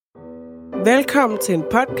Velkommen til en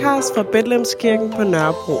podcast fra Bethlehemskirken på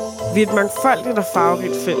Nørrebro. Vi er et mangfoldigt og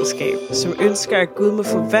farverigt fællesskab, som ønsker, at Gud må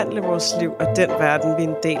forvandle vores liv og den verden, vi er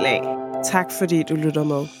en del af. Tak fordi du lytter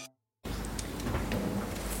med.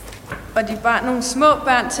 Og de bar nogle små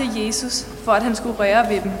børn til Jesus, for at han skulle røre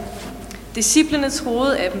ved dem. Disciplene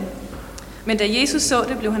troede af dem. Men da Jesus så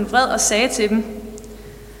det, blev han vred og sagde til dem: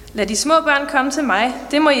 Lad de små børn komme til mig,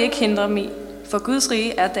 det må I ikke hindre dem i, for Guds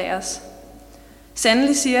rige er deres.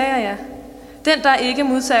 Sandelig siger jeg jer, den der ikke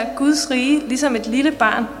modtager Guds rige, ligesom et lille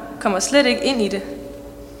barn, kommer slet ikke ind i det.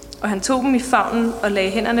 Og han tog dem i favnen og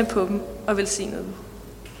lagde hænderne på dem og velsignede dem.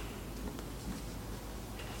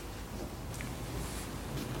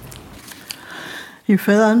 I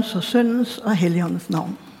Faderens og Søndens og Helligåndens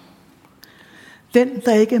navn. Den,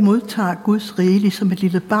 der ikke modtager Guds rige, ligesom et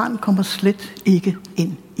lille barn, kommer slet ikke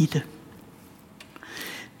ind i det.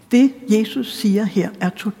 Det, Jesus siger her, er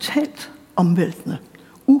totalt omvæltende,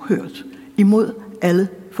 uhørt, imod alle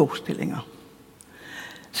forestillinger.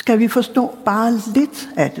 Skal vi forstå bare lidt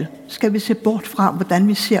af det, skal vi se bort fra, hvordan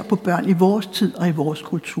vi ser på børn i vores tid og i vores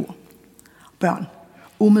kultur. Børn,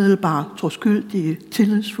 umiddelbare, troskyldige,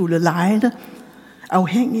 tillidsfulde, legende,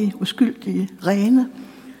 afhængige, uskyldige, rene.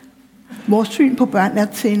 Vores syn på børn er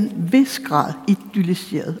til en vis grad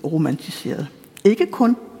idylliseret og romantiseret. Ikke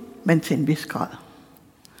kun, men til en vis grad.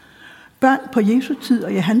 Børn på Jesu tid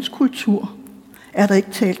og i hans kultur er der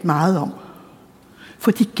ikke talt meget om,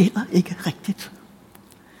 for de gælder ikke rigtigt.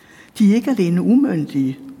 De er ikke alene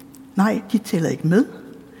umyndige. Nej, de tæller ikke med.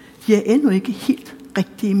 De er endnu ikke helt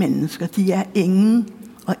rigtige mennesker. De er ingen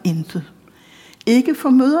og intet. Ikke for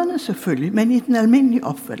mødrene selvfølgelig, men i den almindelige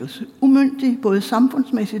opfattelse. Umyndige både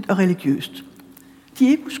samfundsmæssigt og religiøst. De er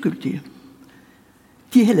ikke uskyldige.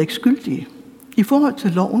 De er heller ikke skyldige. I forhold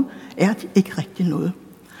til loven er de ikke rigtig noget.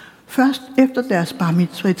 Først efter deres bar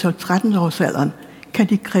mitzvah i 12-13 års alderen kan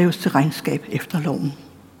de kræves til regnskab efter loven.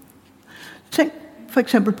 Tænk for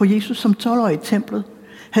eksempel på Jesus som 12-årig i templet.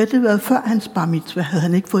 Havde det været før hans bar mitzvah, havde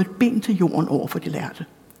han ikke fået et ben til jorden over for de lærte.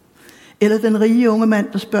 Eller den rige unge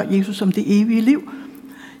mand, der spørger Jesus om det evige liv.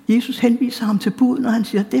 Jesus henviser ham til buden, og han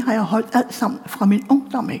siger, det har jeg holdt alt sammen fra min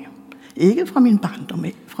ungdom af. Ikke fra min barndom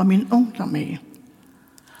af, fra min ungdom af.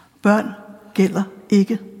 Børn gælder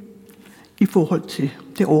ikke i forhold til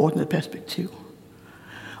det overordnede perspektiv.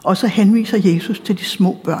 Og så henviser Jesus til de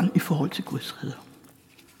små børn i forhold til Guds rige.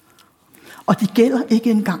 Og de gælder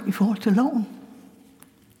ikke engang i forhold til loven.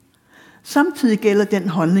 Samtidig gælder den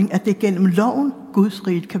holdning, at det gennem loven Guds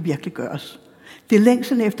rige kan virkelig gøres. Det er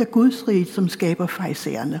længslen efter Guds rige, som skaber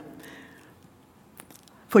farisæerne.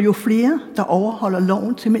 For jo flere, der overholder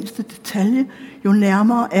loven til mindste detalje, jo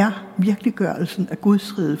nærmere er virkeliggørelsen af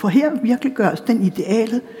Guds rige. For her virkeliggøres den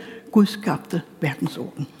ideale, gudskabte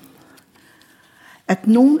verdensorden. At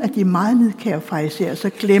nogle af de meget nidkære farisæere så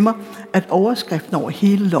glemmer, at overskriften over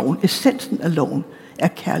hele loven, essensen af loven, er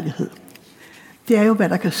kærlighed. Det er jo, hvad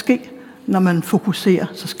der kan ske, når man fokuserer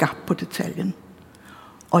så skarpt på detaljen.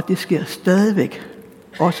 Og det sker stadigvæk,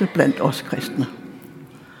 også blandt os kristne.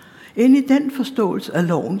 Ind i den forståelse af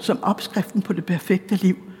loven som opskriften på det perfekte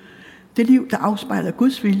liv, det liv, der afspejler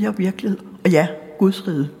Guds vilje og virkelighed, og ja, Guds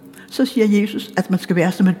rige, så siger Jesus, at man skal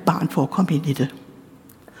være som et barn for at komme ind i det.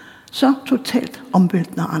 Så totalt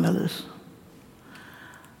omvæltende og anderledes.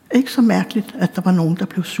 Ikke så mærkeligt, at der var nogen, der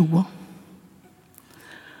blev sure.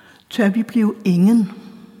 Tør vi blive ingen?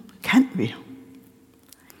 Kan vi?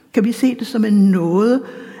 Kan vi se det som en nåde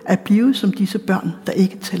at blive som disse børn, der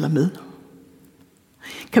ikke tæller med?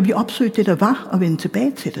 Kan vi opsøge det, der var, og vende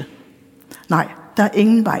tilbage til det? Nej, der er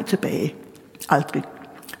ingen vej tilbage. Aldrig.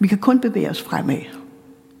 Vi kan kun bevæge os fremad.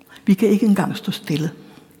 Vi kan ikke engang stå stille.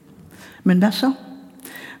 Men hvad så?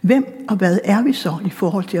 Hvem og hvad er vi så i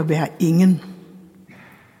forhold til at være ingen?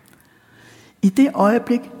 I det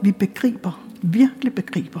øjeblik, vi virkelig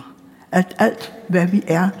begriber, at alt, hvad vi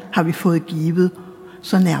er, har vi fået givet,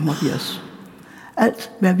 så nærmer vi os.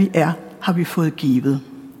 Alt, hvad vi er, har vi fået givet.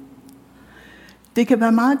 Det kan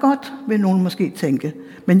være meget godt, vil nogen måske tænke,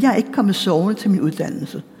 men jeg er ikke kommet sovende til min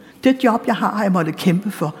uddannelse. Det job, jeg har jeg måttet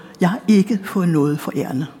kæmpe for. Jeg har ikke fået noget for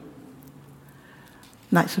ærende.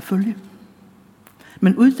 Nej, selvfølgelig.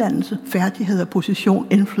 Men uddannelse, færdigheder, position,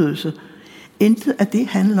 indflydelse, intet af det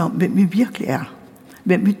handler om, hvem vi virkelig er.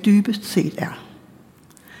 Hvem vi dybest set er.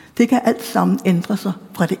 Det kan alt sammen ændre sig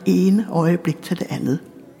fra det ene øjeblik til det andet.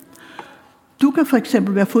 Du kan for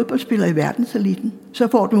eksempel være fodboldspiller i verdenseliten, så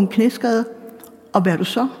får du en knæskade, og hvad er du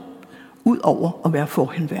så? Udover at være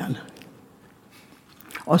forhenværende.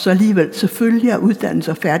 Og så alligevel, selvfølgelig er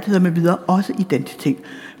uddannelse og færdigheder med videre også identitet.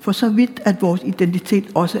 For så vidt, at vores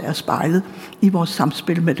identitet også er spejlet i vores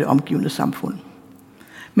samspil med det omgivende samfund.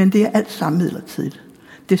 Men det er alt sammen midlertidigt.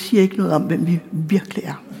 Det siger ikke noget om, hvem vi virkelig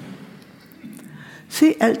er.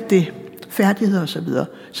 Se alt det, færdigheder osv.,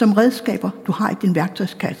 som redskaber, du har i din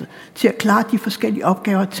værktøjskasse, til at klare de forskellige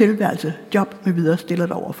opgaver, tilværelse, job med videre stiller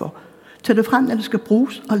dig overfor. Tag det frem, når det skal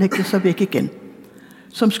bruges, og læg det så væk igen.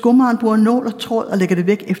 Som skummeren bruger nål og tråd og lægger det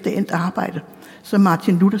væk efter endt arbejde, som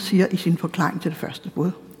Martin Luther siger i sin forklaring til det første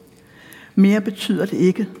bud. Mere betyder det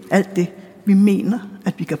ikke alt det, vi mener,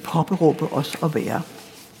 at vi kan påberåbe os at være.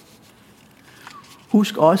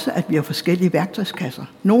 Husk også, at vi har forskellige værktøjskasser.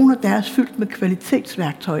 Nogle af deres fyldt med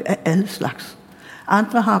kvalitetsværktøj af alle slags.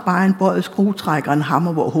 Andre har bare en bøjet skruetrækker og en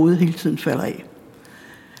hammer, hvor hovedet hele tiden falder af.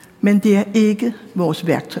 Men det er ikke vores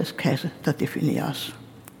værktøjskasse, der definerer os.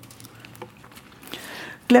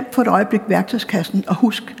 Glem for et øjeblik værktøjskassen og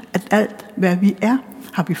husk, at alt, hvad vi er,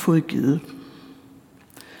 har vi fået givet.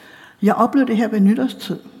 Jeg oplevede det her ved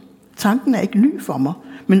nytårstid. Tanken er ikke ny for mig,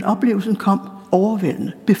 men oplevelsen kom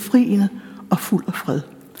overvældende, befriende og fuld af fred.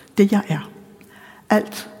 Det jeg er.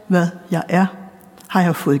 Alt, hvad jeg er, har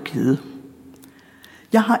jeg fået givet.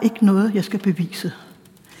 Jeg har ikke noget, jeg skal bevise.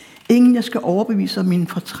 Ingen, jeg skal overbevise om min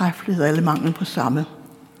fortræffelighed eller mangel på samme.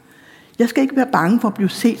 Jeg skal ikke være bange for at blive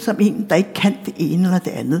set som en, der ikke kan det ene eller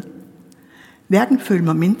det andet. Hverken føle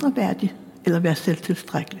mig mindre værdig eller være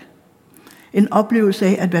selvtilstrækkelig. En oplevelse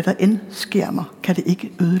af, at hvad der end sker mig, kan det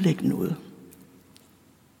ikke ødelægge noget.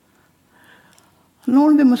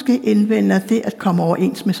 Nogle vil måske indvende, at det at komme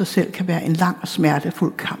overens med sig selv kan være en lang og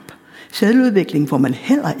smertefuld kamp. Selvudvikling får man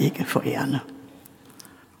heller ikke forærende.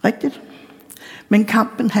 Rigtigt? Men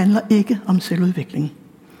kampen handler ikke om selvudvikling.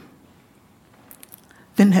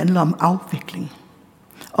 Den handler om afvikling.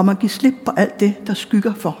 Om at give slip på alt det, der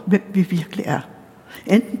skygger for, hvem vi virkelig er.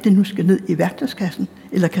 Enten det nu skal ned i værktøjskassen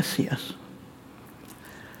eller kasseres.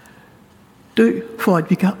 Dø for, at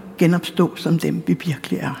vi kan genopstå som dem, vi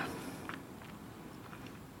virkelig er.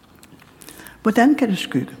 Hvordan kan det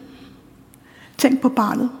skygge? Tænk på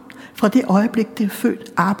barnet. Fra det øjeblik, det er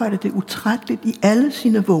født, arbejder det utrætteligt i alle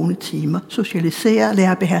sine vågne timer. Socialiserer,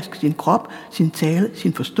 lærer at beherske sin krop, sin tale,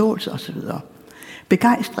 sin forståelse osv.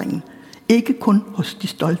 Begejstringen, ikke kun hos de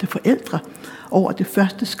stolte forældre, over det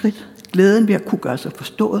første skridt, glæden ved at kunne gøre sig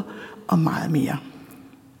forstået og meget mere.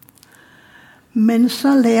 Men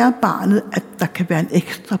så lærer barnet, at der kan være en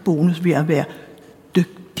ekstra bonus ved at være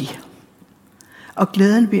dygtig. Og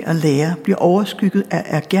glæden ved at lære bliver overskygget af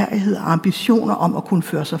ærgerrighed og ambitioner om at kunne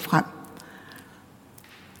føre sig frem.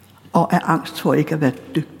 Og af angst for ikke at være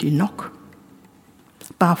dygtig nok.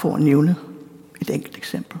 Bare for at nævne et enkelt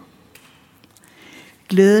eksempel.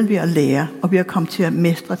 Glæden ved at lære og ved at komme til at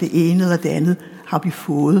mestre det ene eller det andet, har vi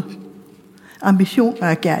fået. Ambition og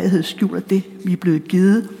ærgerrighed skjuler det, vi er blevet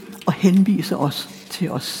givet, og henviser os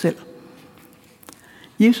til os selv.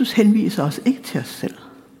 Jesus henviser os ikke til os selv.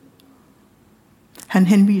 Han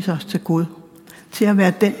henviser os til Gud, til at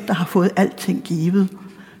være den, der har fået alting givet,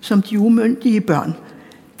 som de umyndige børn,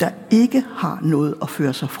 der ikke har noget at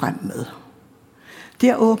føre sig frem med.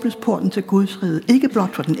 Der åbnes porten til Guds rige, ikke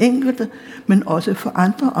blot for den enkelte, men også for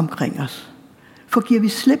andre omkring os. For giver vi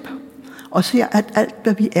slip og ser, at alt,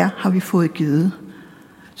 hvad vi er, har vi fået givet,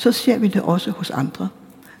 så ser vi det også hos andre.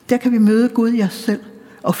 Der kan vi møde Gud i os selv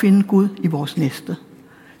og finde Gud i vores næste,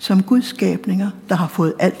 som Guds skabninger, der har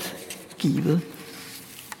fået alt givet.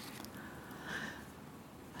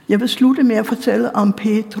 Jeg vil slutte med at fortælle om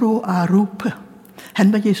Pedro Arupe.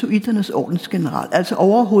 Han var jesuiternes ordensgeneral, altså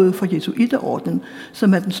overhovedet for jesuiterordenen,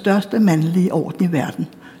 som er den største mandlige orden i verden.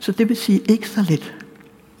 Så det vil sige ikke så lidt.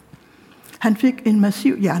 Han fik en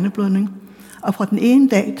massiv hjerneblødning, og fra den ene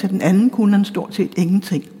dag til den anden kunne han stort set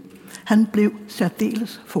ingenting. Han blev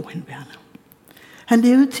særdeles forhenværende. Han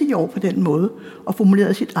levede 10 år på den måde og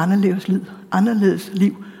formulerede sit anderledes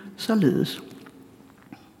liv således.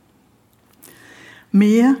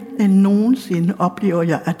 Mere end nogensinde oplever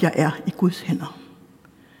jeg, at jeg er i Guds hænder.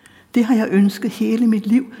 Det har jeg ønsket hele mit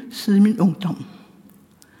liv siden min ungdom.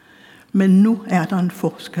 Men nu er der en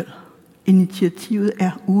forskel. Initiativet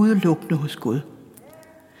er udelukkende hos Gud.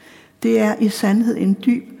 Det er i sandhed en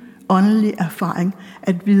dyb åndelig erfaring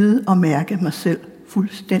at vide og mærke mig selv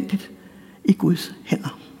fuldstændigt i Guds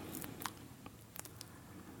hænder.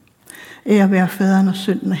 Ære være Faderen og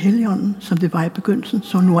Sønnen og Helligånden, som det var i begyndelsen,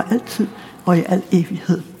 så nu og altid og i al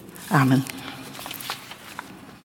evighed. Amen.